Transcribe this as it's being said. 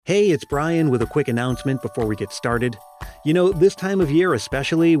Hey, it's Brian with a quick announcement before we get started. You know, this time of year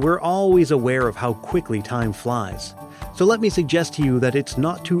especially, we're always aware of how quickly time flies. So let me suggest to you that it's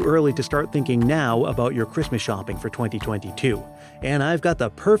not too early to start thinking now about your Christmas shopping for 2022. And I've got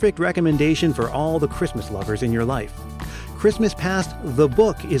the perfect recommendation for all the Christmas lovers in your life. Christmas Past, the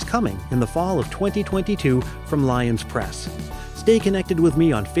book, is coming in the fall of 2022 from Lions Press. Stay connected with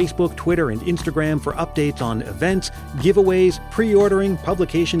me on Facebook, Twitter, and Instagram for updates on events, giveaways, pre-ordering,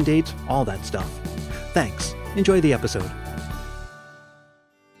 publication dates, all that stuff. Thanks. Enjoy the episode.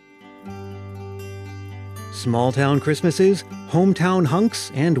 Small-town Christmases, hometown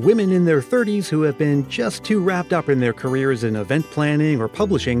hunks, and women in their 30s who have been just too wrapped up in their careers in event planning or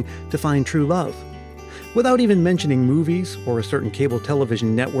publishing to find true love. Without even mentioning movies or a certain cable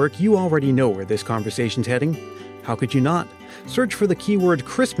television network, you already know where this conversation's heading. How could you not? Search for the keyword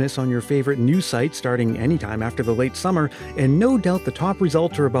Christmas on your favorite news site starting anytime after the late summer, and no doubt the top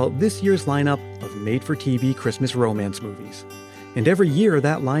results are about this year's lineup of made-for-TV Christmas romance movies. And every year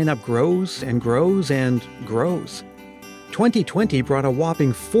that lineup grows and grows and grows. 2020 brought a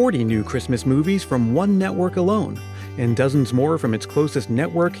whopping 40 new Christmas movies from one network alone, and dozens more from its closest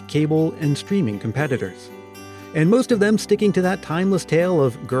network, cable, and streaming competitors. And most of them sticking to that timeless tale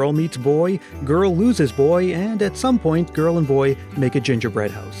of girl meets boy, girl loses boy, and at some point girl and boy make a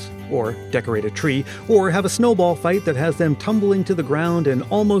gingerbread house, or decorate a tree, or have a snowball fight that has them tumbling to the ground and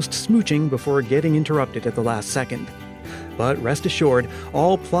almost smooching before getting interrupted at the last second. But rest assured,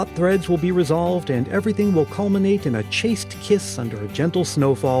 all plot threads will be resolved and everything will culminate in a chaste kiss under a gentle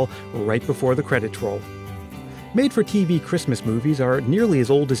snowfall right before the credits roll. Made-for-TV Christmas movies are nearly as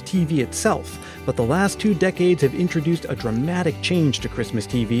old as TV itself, but the last 2 decades have introduced a dramatic change to Christmas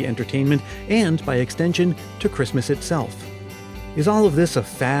TV entertainment and, by extension, to Christmas itself. Is all of this a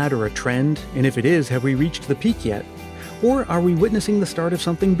fad or a trend? And if it is, have we reached the peak yet? Or are we witnessing the start of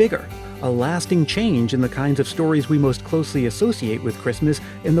something bigger? A lasting change in the kinds of stories we most closely associate with Christmas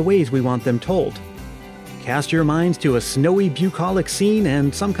and the ways we want them told? Cast your minds to a snowy bucolic scene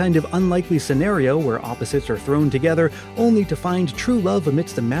and some kind of unlikely scenario where opposites are thrown together only to find true love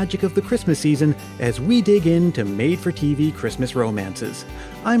amidst the magic of the Christmas season as we dig into made-for-TV Christmas romances.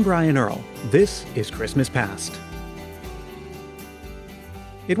 I'm Brian Earl. This is Christmas Past.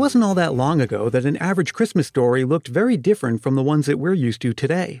 It wasn't all that long ago that an average Christmas story looked very different from the ones that we're used to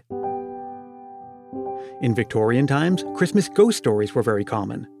today. In Victorian times, Christmas ghost stories were very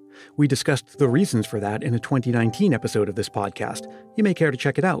common. We discussed the reasons for that in a 2019 episode of this podcast. You may care to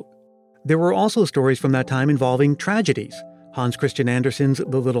check it out. There were also stories from that time involving tragedies. Hans Christian Andersen's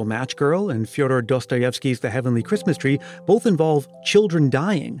The Little Match Girl and Fyodor Dostoevsky's The Heavenly Christmas Tree both involve children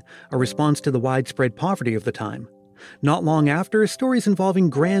dying, a response to the widespread poverty of the time. Not long after, stories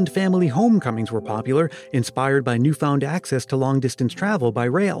involving grand family homecomings were popular, inspired by newfound access to long-distance travel by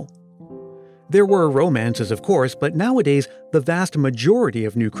rail. There were romances, of course, but nowadays, the vast majority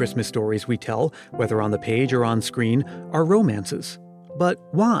of new Christmas stories we tell, whether on the page or on screen, are romances. But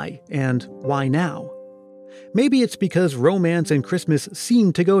why, and why now? Maybe it's because romance and Christmas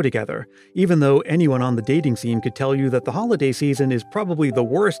seem to go together, even though anyone on the dating scene could tell you that the holiday season is probably the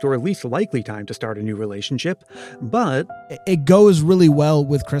worst or least likely time to start a new relationship. But it goes really well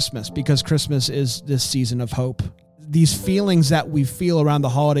with Christmas because Christmas is this season of hope. These feelings that we feel around the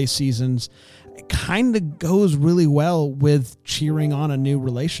holiday seasons kind of goes really well with cheering on a new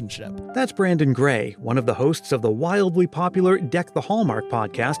relationship. That's Brandon Gray, one of the hosts of the wildly popular Deck the Hallmark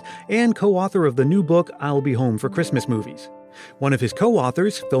podcast and co-author of the new book I'll Be Home for Christmas Movies. One of his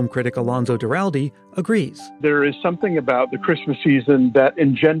co-authors, film critic Alonzo Duralde, agrees. There is something about the Christmas season that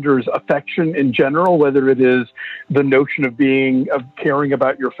engenders affection in general, whether it is the notion of caring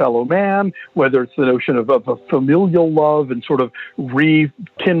about your fellow man, whether it's the notion of a familial love and sort of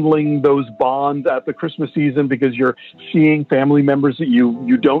rekindling those bonds at the Christmas season because you're seeing family members that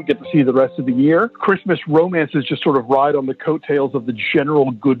you don't get to see the rest of the year. Christmas romances just sort of ride on the coattails of the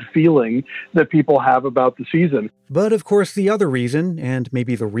general good feeling that people have about the season. But of course, the other reason, and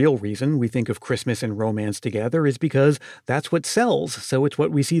maybe the real reason, we think of Christmas and romance together is because that's what sells, so it's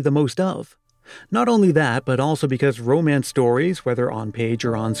what we see the most of. Not only that, but also because romance stories, whether on page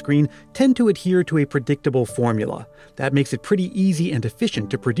or on screen, tend to adhere to a predictable formula. That makes it pretty easy and efficient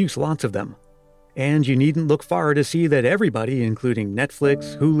to produce lots of them. And you needn't look far to see that everybody, including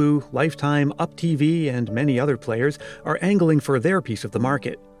Netflix, Hulu, Lifetime, UpTV, and many other players, are angling for their piece of the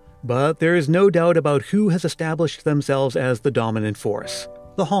market. But there is no doubt about who has established themselves as the dominant force: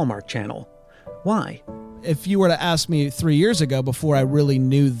 the Hallmark Channel. Why? If you were to ask me 3 years ago, before I really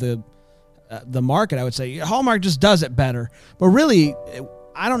knew the market, I would say Hallmark just does it better. But really,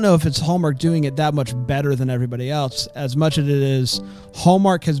 I don't know if it's Hallmark doing it that much better than everybody else, as much as it is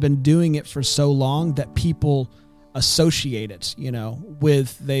Hallmark has been doing it for so long that people associate it,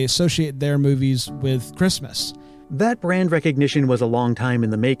 they associate their movies with Christmas. That brand recognition was a long time in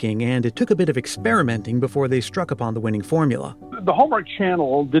the making, and it took a bit of experimenting before they struck upon the winning formula. The Hallmark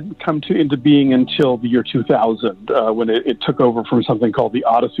Channel didn't come into being until the year 2000, when it took over from something called the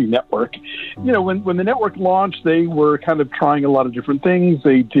Odyssey Network. When the network launched, they were kind of trying a lot of different things.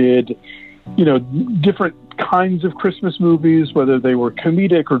 They did, different kinds of Christmas movies, whether they were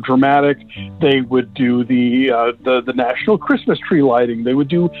comedic or dramatic. They would do the national Christmas tree lighting. They would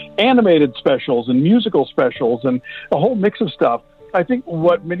do animated specials and musical specials and a whole mix of stuff. I think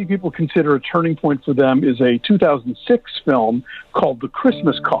what many people consider a turning point for them is a 2006 film called The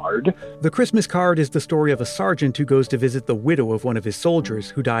Christmas Card. The Christmas Card is the story of a sergeant who goes to visit the widow of one of his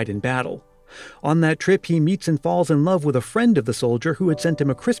soldiers who died in battle. On that trip, he meets and falls in love with a friend of the soldier who had sent him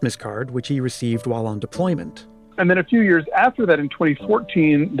a Christmas card, which he received while on deployment. And then a few years after that, in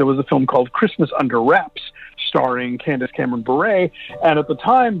 2014, there was a film called Christmas Under Wraps, starring Candace Cameron Bure. And at the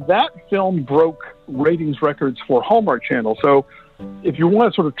time, that film broke ratings records for Hallmark Channel. So if you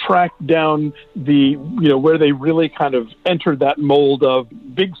want to sort of track down where they really kind of entered that mold of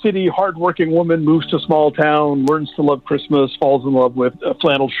big city, hardworking woman moves to small town, learns to love Christmas, falls in love with a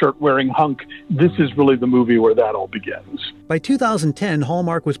flannel shirt wearing hunk, this is really the movie where that all begins. By 2010,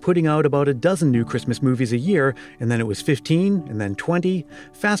 Hallmark was putting out about a dozen new Christmas movies a year, and then it was 15, and then 20.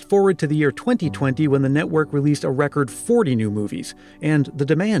 Fast forward to the year 2020 when the network released a record 40 new movies, and the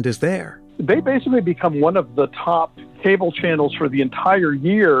demand is there. They basically become one of the top cable channels for the entire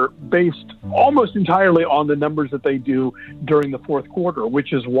year, based almost entirely on the numbers that they do during the fourth quarter,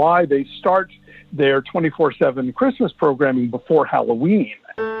 which is why they start their 24/7 Christmas programming before Halloween.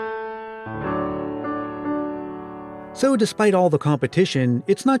 So despite all the competition,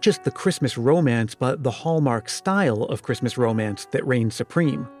 it's not just the Christmas romance, but the Hallmark style of Christmas romance that reigns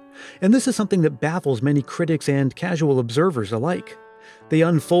supreme. And this is something that baffles many critics and casual observers alike. They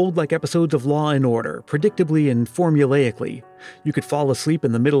unfold like episodes of Law and Order, predictably and formulaically. You could fall asleep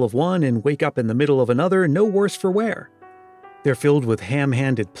in the middle of one and wake up in the middle of another, no worse for wear. They're filled with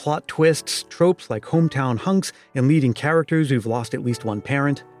ham-handed plot twists, tropes like hometown hunks, and leading characters who've lost at least one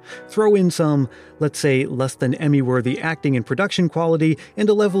parent. Throw in some, let's say, less than Emmy-worthy acting and production quality, and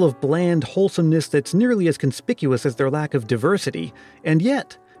a level of bland wholesomeness that's nearly as conspicuous as their lack of diversity. And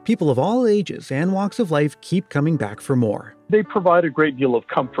yet, people of all ages and walks of life keep coming back for more. They provide a great deal of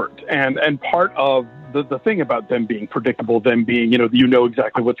comfort, and part of the thing about them being predictable, them being, you know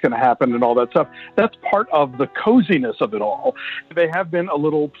exactly what's going to happen and all that stuff, that's part of the coziness of it all. They have been a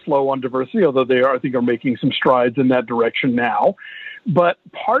little slow on diversity, although they are making some strides in that direction now. But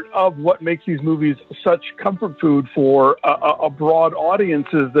part of what makes these movies such comfort food for a broad audience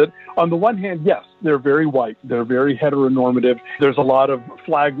is that, on the one hand, yes, they're very white. They're very heteronormative. There's a lot of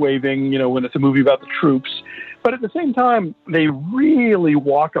flag waving, when it's a movie about the troops. But at the same time, they really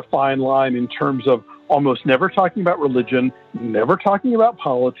walk a fine line in terms of almost never talking about religion, never talking about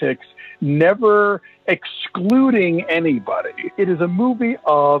politics, never excluding anybody. It is a movie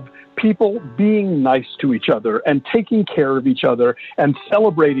of people being nice to each other and taking care of each other and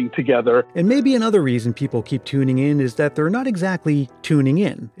celebrating together. And maybe another reason people keep tuning in is that they're not exactly tuning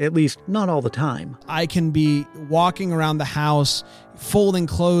in, at least not all the time. I can be walking around the house, folding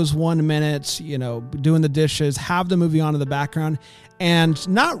clothes 1 minute, doing the dishes, have the movie on in the background, and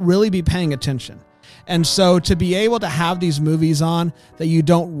not really be paying attention. And so to be able to have these movies on that you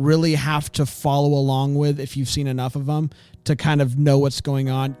don't really have to follow along with if you've seen enough of them to kind of know what's going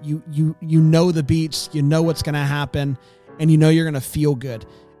on, you know the beats, you know what's going to happen, and you're going to feel good.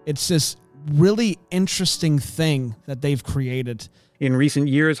 It's this really interesting thing that they've created. In recent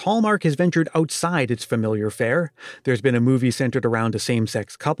years, Hallmark has ventured outside its familiar fare. There's been a movie centered around a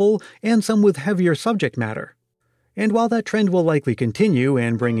same-sex couple, and some with heavier subject matter. And while that trend will likely continue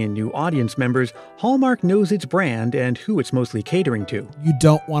and bring in new audience members, Hallmark knows its brand and who it's mostly catering to. You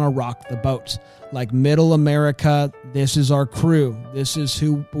don't want to rock the boat. Like middle America, this is our crew. This is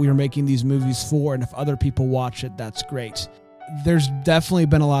who we're making these movies for, and if other people watch it, that's great. There's definitely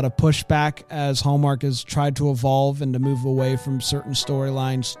been a lot of pushback as Hallmark has tried to evolve and to move away from certain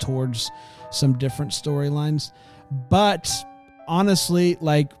storylines towards some different storylines. But honestly,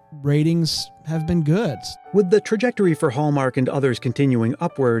 ratings have been good. With the trajectory for Hallmark and others continuing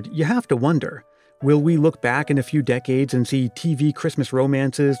upward, you have to wonder, will we look back in a few decades and see TV Christmas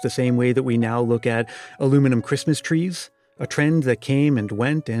romances the same way that we now look at aluminum Christmas trees? A trend that came and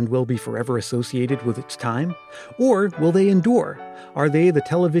went and will be forever associated with its time? Or will they endure? Are they the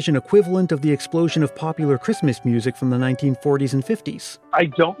television equivalent of the explosion of popular Christmas music from the 1940s and 50s? I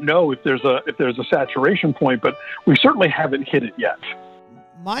don't know if there's a saturation point, but we certainly haven't hit it yet.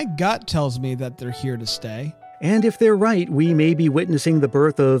 My gut tells me that they're here to stay. And if they're right, we may be witnessing the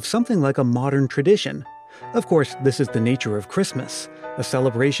birth of something like a modern tradition. Of course, this is the nature of Christmas, a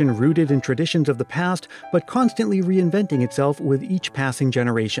celebration rooted in traditions of the past, but constantly reinventing itself with each passing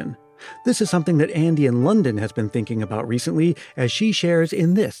generation. This is something that Andy in London has been thinking about recently, as she shares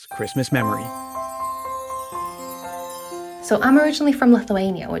in this Christmas memory. So I'm originally from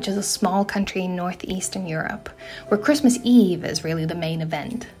Lithuania, which is a small country in northeastern Europe, where Christmas Eve is really the main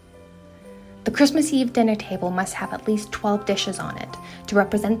event. The Christmas Eve dinner table must have at least 12 dishes on it to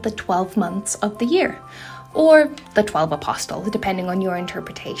represent the 12 months of the year, or the 12 apostles, depending on your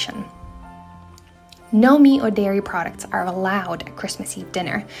interpretation. No meat or dairy products are allowed at Christmas Eve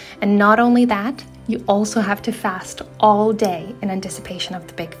dinner, and not only that, you also have to fast all day in anticipation of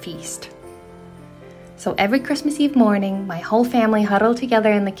the big feast. So every Christmas Eve morning, my whole family huddle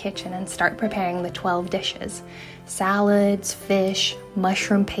together in the kitchen and start preparing the 12 dishes. Salads, fish,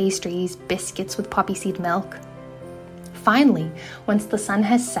 mushroom pastries, biscuits with poppy seed milk. Finally, once the sun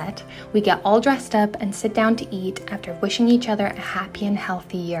has set, we get all dressed up and sit down to eat after wishing each other a happy and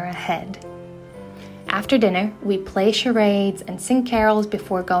healthy year ahead. After dinner, we play charades and sing carols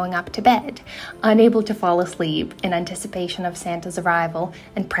before going up to bed, unable to fall asleep in anticipation of Santa's arrival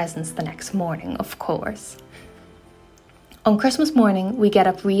and presents the next morning, of course. On Christmas morning, we get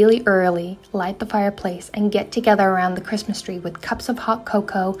up really early, light the fireplace, and get together around the Christmas tree with cups of hot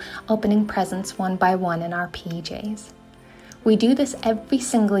cocoa, opening presents one by one in our PJs. We do this every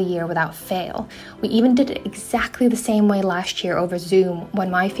single year without fail. We even did it exactly the same way last year over Zoom when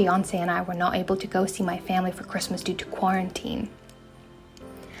my fiancé and I were not able to go see my family for Christmas due to quarantine.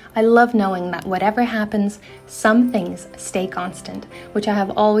 I love knowing that whatever happens, some things stay constant, which I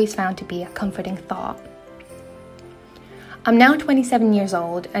have always found to be a comforting thought. I'm now 27 years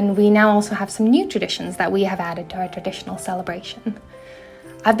old, and we now also have some new traditions that we have added to our traditional celebration.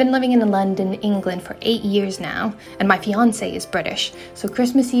 I've been living in London, England for 8 years now, and my fiancé is British, so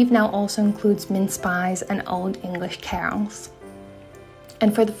Christmas Eve now also includes mince pies and Old English carols.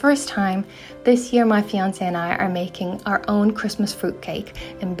 And for the first time, this year my fiancé and I are making our own Christmas fruitcake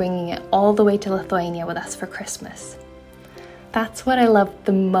and bringing it all the way to Lithuania with us for Christmas. That's what I love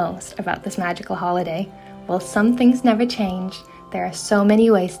the most about this magical holiday. While some things never change, there are so many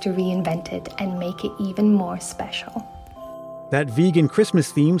ways to reinvent it and make it even more special. That vegan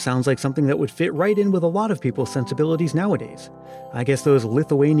Christmas theme sounds like something that would fit right in with a lot of people's sensibilities nowadays. I guess those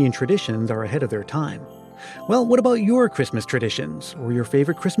Lithuanian traditions are ahead of their time. Well, what about your Christmas traditions or your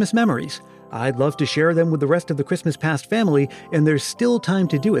favorite Christmas memories? I'd love to share them with the rest of the Christmas Past family, and there's still time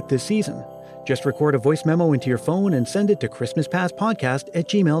to do it this season. Just record a voice memo into your phone and send it to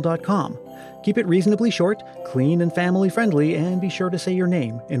christmaspastpodcast@gmail.com. Keep it reasonably short, clean and family friendly, and be sure to say your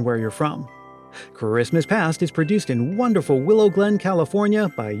name and where you're from. Christmas Past is produced in wonderful Willow Glen,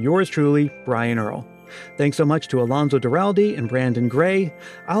 California by yours truly, Brian Earl. Thanks so much to Alonzo Duralde and Brandon Gray.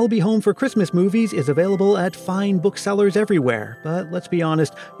 I'll Be Home for Christmas Movies is available at fine booksellers everywhere, but let's be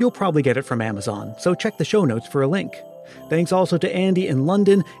honest, you'll probably get it from Amazon, so check the show notes for a link. Thanks also to Andy in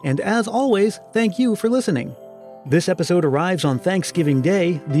London, and as always, thank you for listening. This episode arrives on Thanksgiving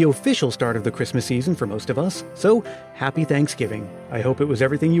Day, the official start of the Christmas season for most of us, so happy Thanksgiving. I hope it was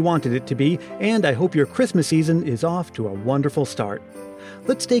everything you wanted it to be, and I hope your Christmas season is off to a wonderful start.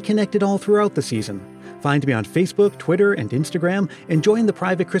 Let's stay connected all throughout the season. Find me on Facebook, Twitter, and Instagram, and join the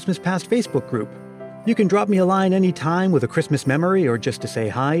private Christmas Past Facebook group. You can drop me a line anytime with a Christmas memory or just to say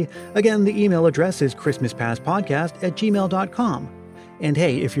hi. Again, the email address is christmaspastpodcast@gmail.com. And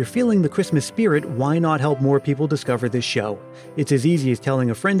hey, if you're feeling the Christmas spirit, why not help more people discover this show? It's as easy as telling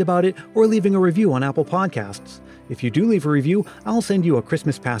a friend about it or leaving a review on Apple Podcasts. If you do leave a review, I'll send you a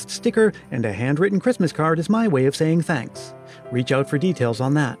Christmas Past sticker, and a handwritten Christmas card is my way of saying thanks. Reach out for details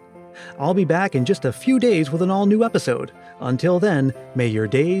on that. I'll be back in just a few days with an all-new episode. Until then, may your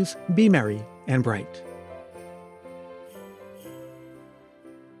days be merry and bright.